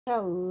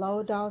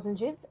Hello dolls and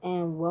gents,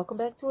 and welcome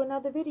back to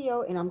another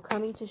video. And I'm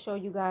coming to show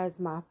you guys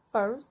my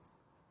first,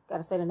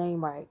 gotta say the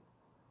name right,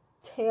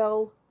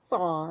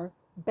 Telfar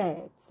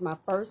bags. My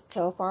first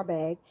Telfar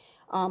bag.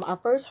 I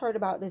first heard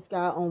about this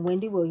guy on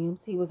Wendy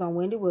Williams. He was on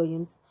Wendy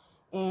Williams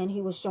and he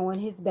was showing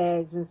his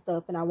bags and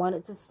stuff, and I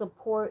wanted to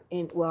support.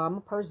 And well, I'm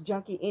a purse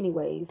junkie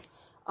anyways.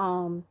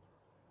 And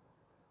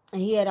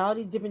he had all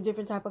these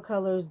different type of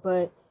colors,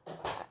 but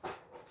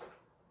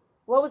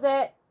what was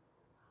that?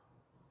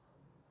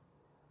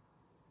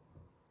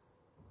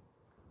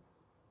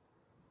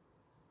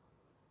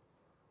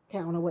 I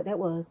don't know what that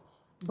was,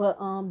 but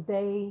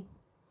they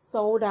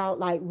sold out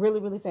like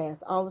really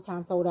fast, all the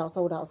time. Sold out.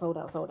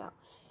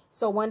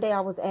 So one day I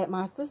was at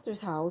my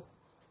sister's house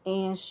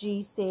and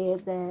she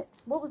said that,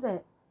 what was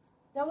that?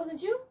 That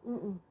wasn't you?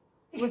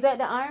 Was that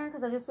the iron?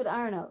 Because I just put the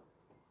iron up.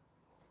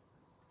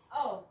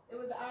 Oh, it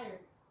was the iron.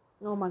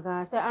 Oh my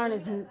gosh, that iron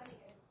is,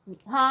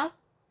 huh?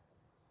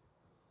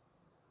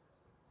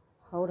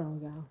 Hold on,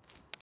 y'all.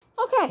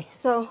 Okay,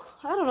 so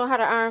I don't know how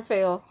the iron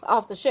fell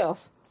off the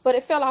shelf. But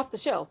it fell off the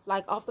shelf,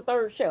 like off the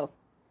third shelf.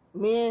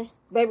 Me and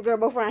baby girl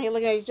both around here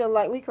looking at each other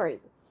like we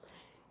crazy.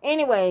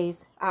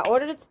 Anyways, I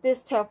ordered this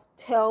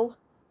Telfar.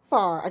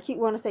 I keep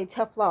wanting to say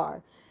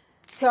Telfar.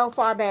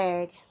 Telfar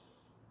bag.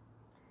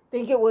 I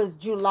think it was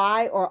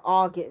July or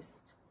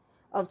August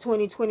of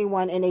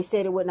 2021. And they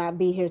said it would not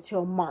be here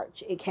till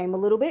March. It came a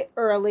little bit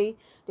early.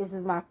 This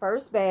is my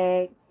first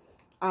bag.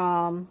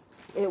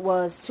 It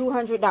was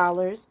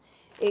 $200.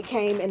 It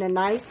came in a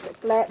nice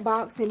flat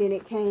box. And then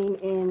it came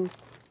in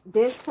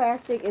this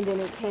plastic, and then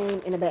it came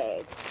in a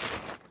bag.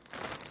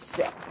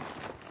 So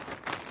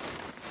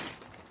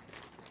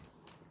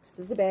this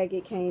is the bag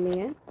it came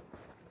in.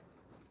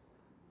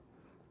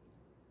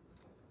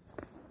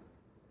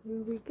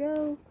 Here we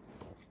go.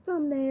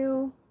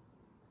 Thumbnail.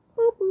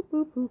 Boop, boop,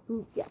 boop, boop,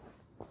 boop. Yeah.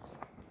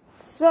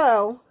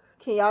 So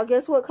can y'all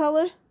guess what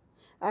color?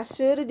 I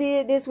should have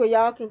did this where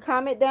y'all can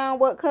comment down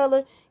what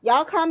color.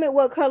 Y'all comment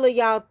what color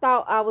y'all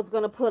thought I was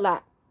gonna pull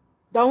out.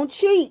 Don't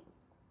cheat.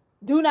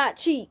 Do not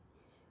cheat.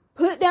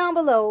 Put down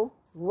below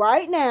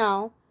right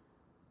now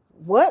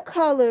what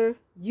color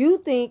you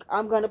think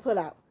I'm gonna pull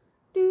out.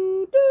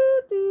 Do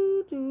do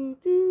do do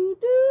do do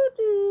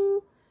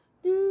do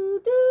do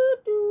do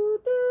do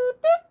do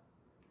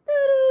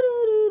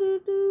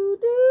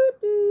do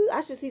do.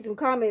 I should see some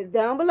comments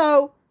down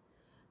below.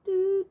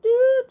 Do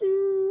do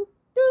do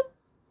do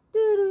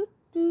do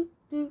do do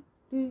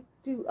do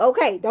do.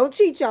 Okay, don't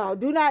cheat, y'all.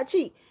 Do not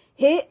cheat.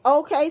 Hit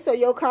okay so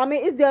your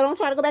comment is there. Don't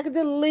try to go back and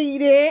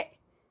delete it.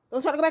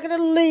 Don't try to go back and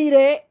delete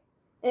it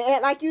and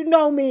act like you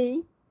know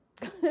me.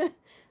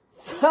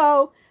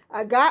 So,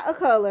 I got a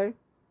color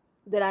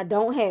that I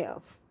don't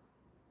have.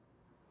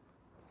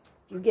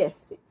 If you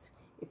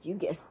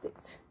guessed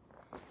it.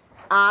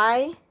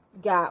 I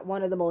got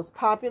one of the most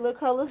popular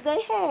colors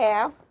they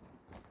have.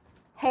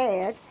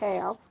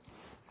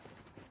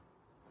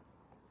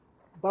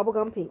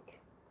 Bubblegum pink.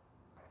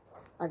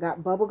 I got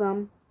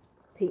bubblegum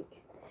pink.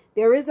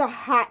 There is a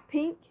hot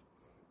pink,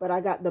 but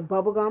I got the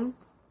bubblegum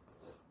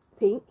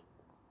pink.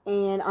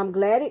 And I'm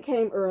glad it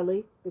came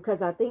early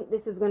because I think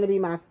this is going to be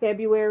my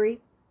February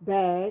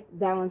bag,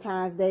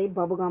 Valentine's Day,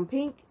 bubblegum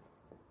pink.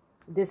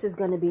 This is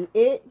going to be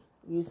it.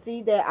 You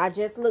see that I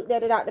just looked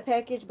at it out the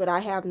package, but I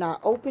have not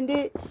opened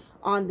it.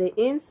 On the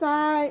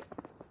inside,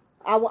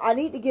 I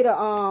need to get a,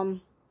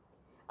 I'm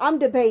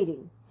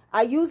debating.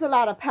 I use a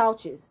lot of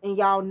pouches, and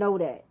y'all know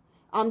that.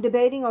 I'm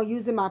debating on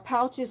using my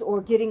pouches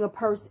or getting a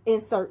purse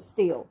insert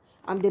still.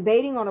 I'm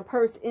debating on a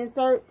purse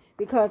insert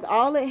because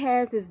all it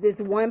has is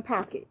this one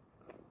pocket.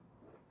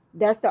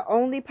 That's the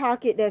only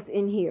pocket that's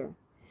in here.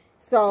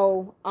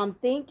 So I'm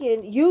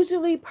thinking,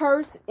 usually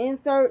purse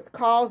inserts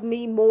cause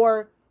me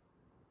more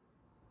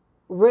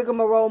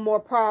rigmarole, more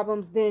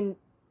problems than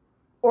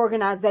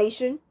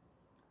organization.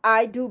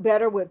 I do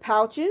better with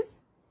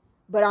pouches,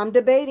 but I'm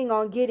debating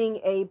on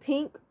getting a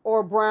pink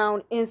or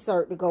brown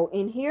insert to go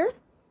in here.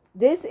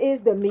 This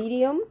is the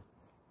medium.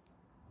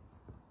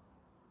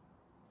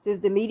 This is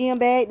the medium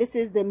bag. This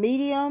is the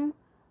medium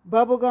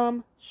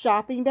bubblegum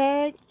shopping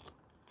bag.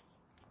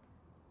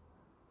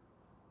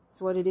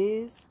 That's what it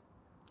is.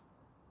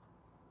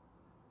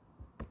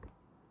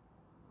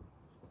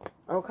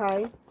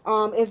 Okay.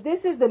 If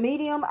this is the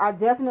medium, I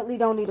definitely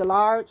don't need a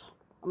large.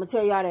 I'm going to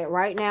tell y'all that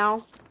right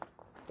now.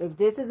 If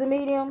this is a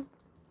medium,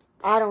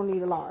 I don't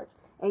need a large.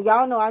 And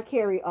y'all know I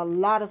carry a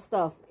lot of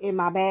stuff in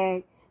my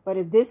bag. But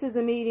if this is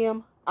a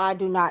medium, I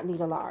do not need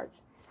a large.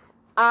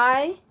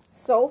 I,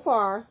 so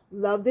far,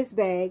 love this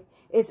bag.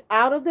 It's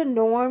out of the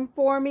norm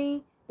for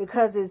me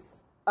because it's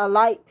a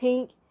light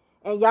pink.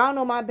 And y'all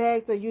know my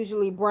bags are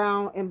usually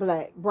brown and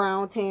black.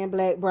 Brown, tan,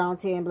 black, brown,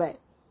 tan, black.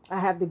 I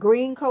have the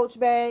green Coach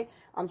bag.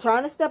 I'm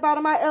trying to step out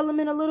of my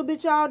element a little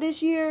bit, y'all,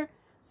 this year.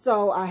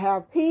 So I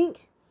have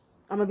pink.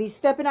 I'm going to be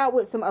stepping out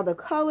with some other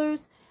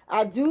colors.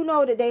 I do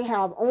know that they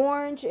have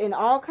orange and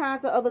all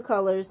kinds of other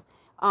colors.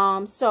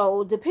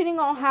 So depending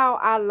on how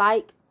I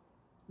like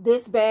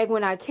this bag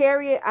when I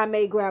carry it, I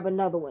may grab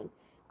another one.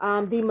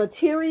 The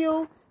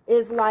material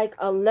is like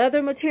a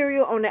leather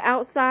material on the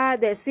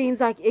outside that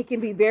seems like it can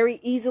be very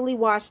easily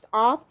washed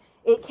off.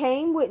 It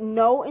came with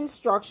no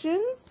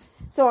instructions.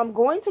 So I'm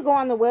going to go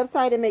on the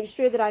website and make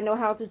sure that I know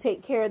how to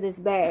take care of this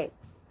bag.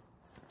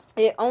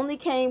 It only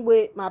came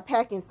with my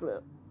packing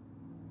slip.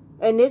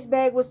 And this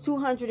bag was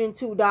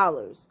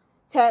 $202.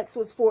 Tax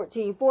was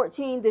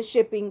 $14.14. The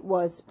shipping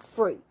was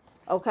free.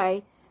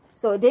 Okay.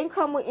 So it didn't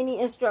come with any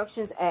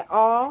instructions at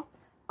all.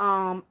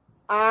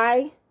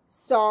 I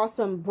saw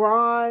some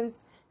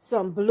bronze,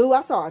 some blue.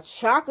 I saw a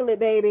chocolate,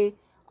 baby.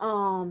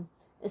 And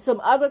some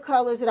other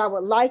colors that I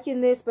would like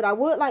in this. But I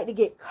would like to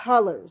get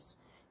colors.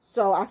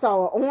 So I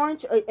saw an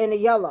orange and a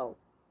yellow.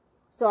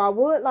 So I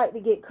would like to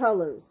get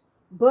colors.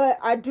 But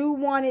I do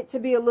want it to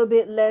be a little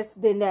bit less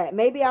than that.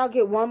 Maybe I'll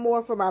get one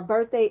more for my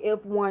birthday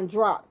if one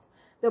drops.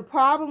 The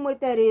problem with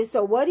that is,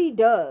 so what he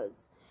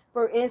does,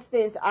 for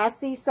instance, I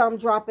see some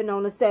dropping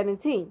on the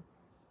 17th.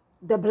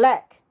 The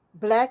black.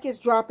 Black is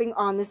dropping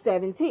on the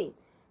 17th.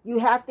 You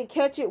have to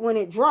catch it when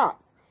it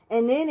drops.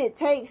 And then it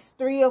takes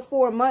 3 or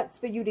 4 months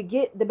for you to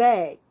get the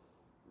bag.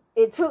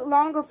 It took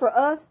longer for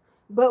us,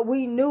 but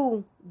we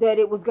knew that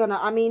it was going to,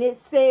 it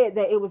said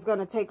that it was going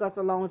to take us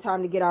a long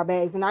time to get our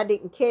bags. And I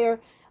didn't care.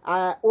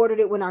 I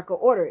ordered it when I could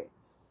order it.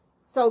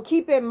 So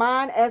keep in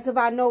mind, as of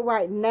I know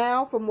right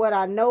now, from what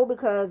I know,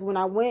 because when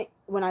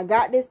I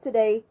got this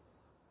today,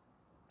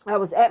 I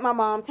was at my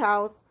mom's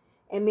house,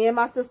 and me and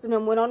my sister and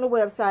them went on the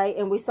website,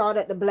 and we saw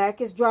that the black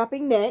is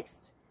dropping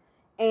next.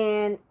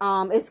 And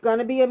it's going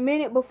to be a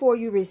minute before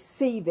you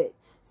receive it.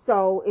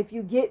 So if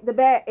you get the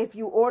bag, if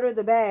you order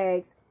the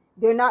bags,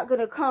 they're not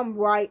going to come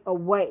right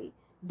away.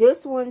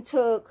 This one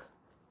took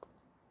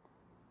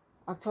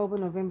October,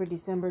 November,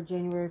 December,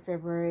 January,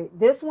 February.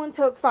 This one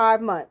took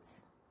 5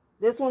 months.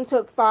 This one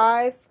took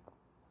 5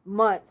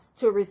 months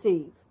to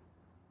receive.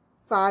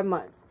 5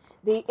 months.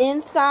 The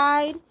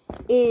inside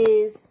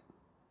is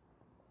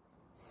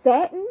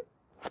satin.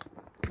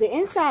 The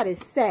inside is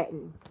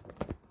satin.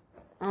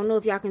 I don't know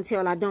if y'all can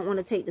tell. I don't want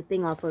to take the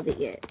thing off of it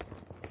yet.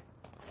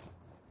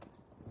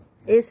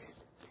 It's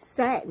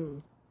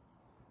satin.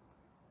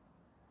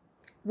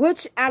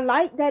 Which I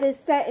like that it's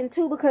satin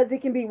too, because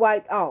it can be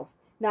wiped off.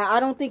 Now, I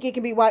don't think it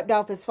can be wiped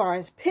off as far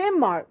as pin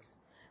marks.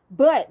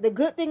 But the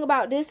good thing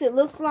about this, it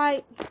looks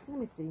like, let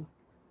me see.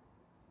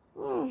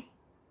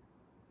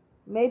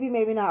 Maybe,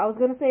 maybe not. I was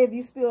going to say, if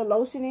you spill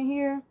lotion in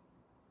here,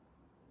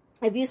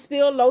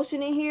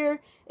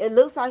 it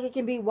looks like it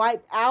can be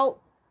wiped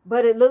out,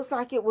 but it looks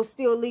like it will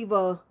still leave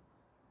a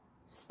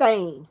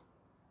stain.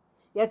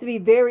 You have to be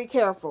very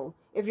careful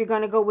if you're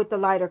going to go with the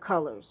lighter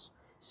colors.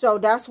 So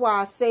that's why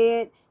I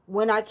said,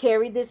 when I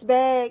carry this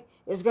bag,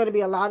 there's going to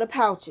be a lot of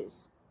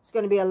pouches. It's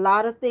going to be a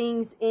lot of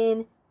things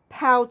in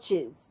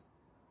pouches.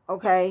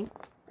 Okay?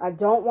 I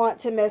don't want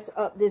to mess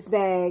up this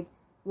bag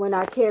when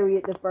I carry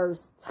it the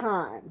first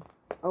time.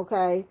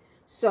 Okay?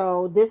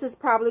 So this is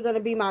probably going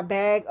to be my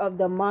bag of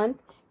the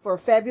month for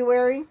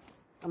February.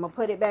 I'm going to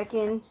put it back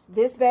in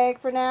this bag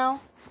for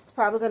now. It's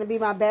probably going to be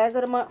my bag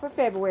of the month for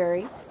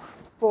February.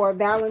 For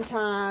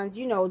Valentine's,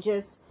 you know,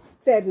 just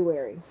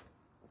February.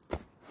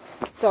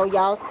 So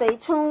y'all stay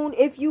tuned.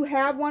 If you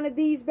have one of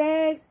these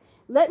bags,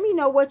 let me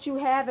know what you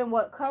have and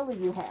what color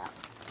you have.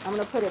 I'm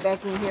going to put it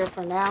back in here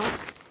for now.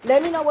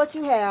 Let me know what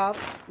you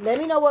have. Let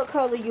me know what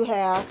color you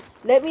have.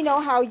 Let me know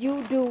how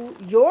you do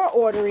your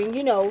ordering.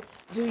 You know,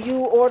 do you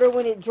order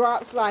when it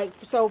drops? Like,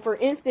 so for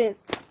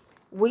instance,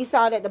 we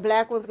saw that the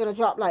black one's going to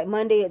drop like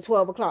Monday at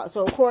 12 o'clock.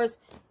 So, of course,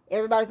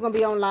 everybody's going to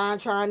be online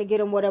trying to get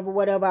them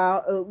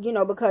whatever, you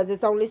know, because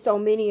it's only so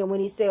many. And when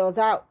he sells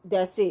out,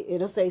 that's it.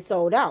 It'll say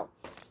sold out.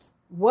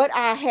 What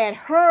I had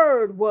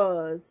heard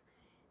was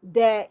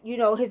that, you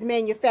know, his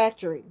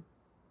manufacturing,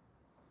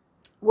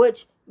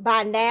 which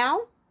by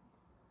now,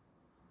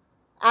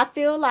 I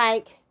feel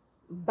like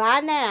by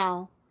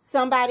now,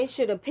 somebody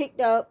should have picked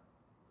up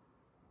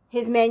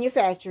his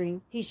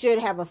manufacturing. He should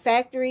have a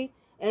factory,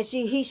 and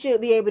he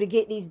should be able to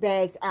get these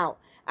bags out.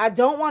 I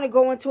don't want to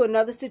go into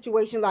another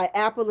situation like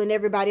Apple and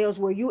everybody else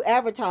where you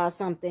advertise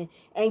something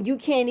and you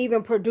can't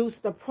even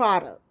produce the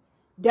product.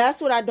 That's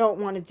what I don't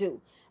want to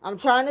do. I'm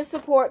trying to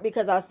support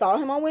because I saw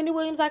him on Wendy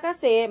Williams, like I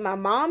said. My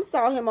mom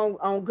saw him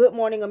on Good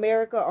Morning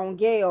America on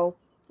Gail,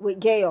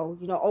 with Gail,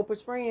 you know,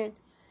 Oprah's friend.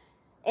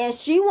 And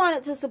she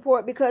wanted to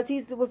support because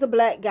he was a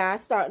black guy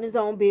starting his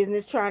own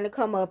business, trying to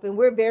come up. And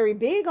we're very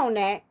big on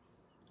that.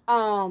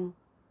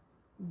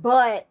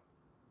 But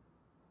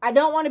I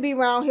don't want to be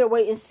around here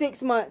waiting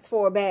 6 months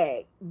for a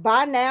bag.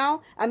 By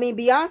now, I mean,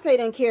 Beyonce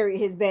done carried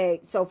his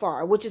bag so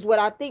far, which is what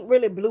I think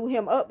really blew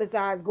him up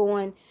besides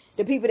going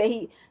the people that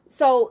he...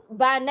 So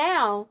by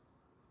now,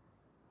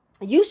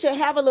 you should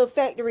have a little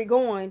factory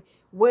going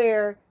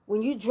where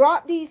when you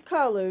drop these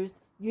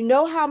colors, you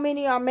know how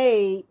many are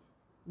made.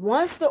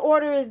 Once the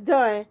order is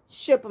done,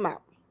 ship them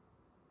out.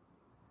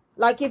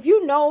 Like if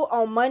you know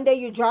on Monday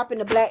you're dropping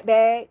the black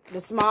bag, the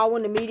small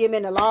one, the medium,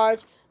 and the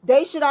large,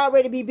 they should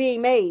already be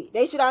being made.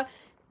 It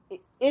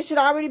should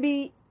already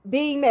be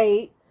being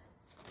made.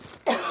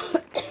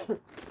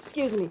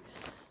 Excuse me.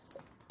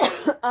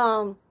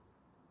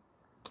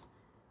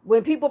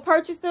 When people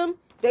purchase them,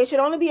 They should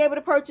only be able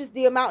to purchase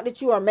the amount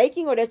that you are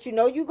making or that you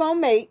know you're going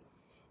to make.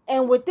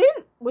 And within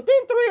 3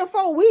 or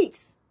 4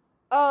 weeks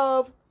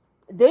of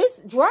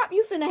this drop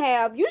you finna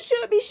have, you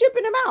should be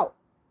shipping them out.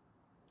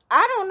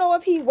 I don't know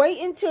if he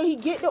wait until he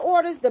get the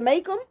orders to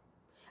make them.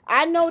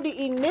 I know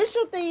the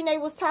initial thing they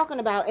was talking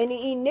about and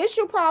the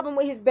initial problem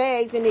with his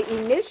bags and the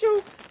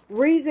initial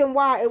reason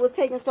why it was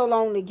taking so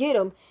long to get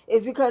them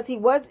is because he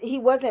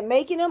wasn't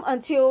making them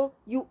until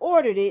you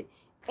ordered it.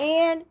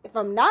 And if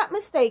I'm not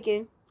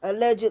mistaken,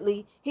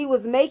 allegedly, he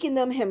was making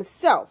them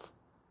himself.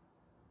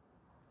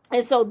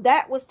 And so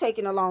that was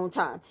taking a long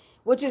time,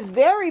 which is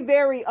very,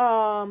 very,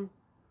 I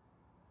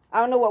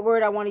don't know what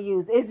word I want to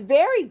use. It's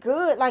very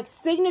good, like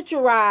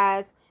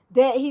signaturized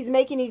that he's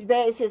making these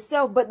bags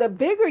himself. But the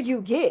bigger you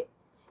get,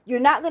 you're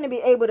not going to be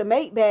able to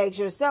make bags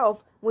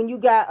yourself when you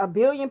got a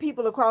billion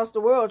people across the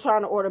world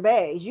trying to order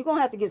bags. You're going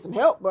to have to get some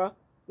help, bro.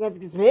 You have to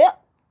get some help.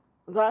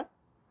 Okay?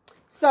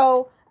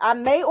 So I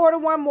may order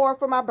one more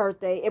for my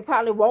birthday. It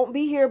probably won't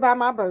be here by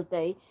my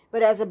birthday.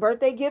 But as a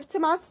birthday gift to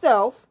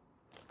myself,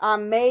 I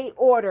may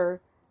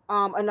order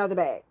another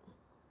bag.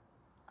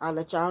 I'll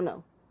let y'all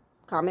know.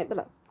 Comment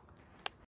below.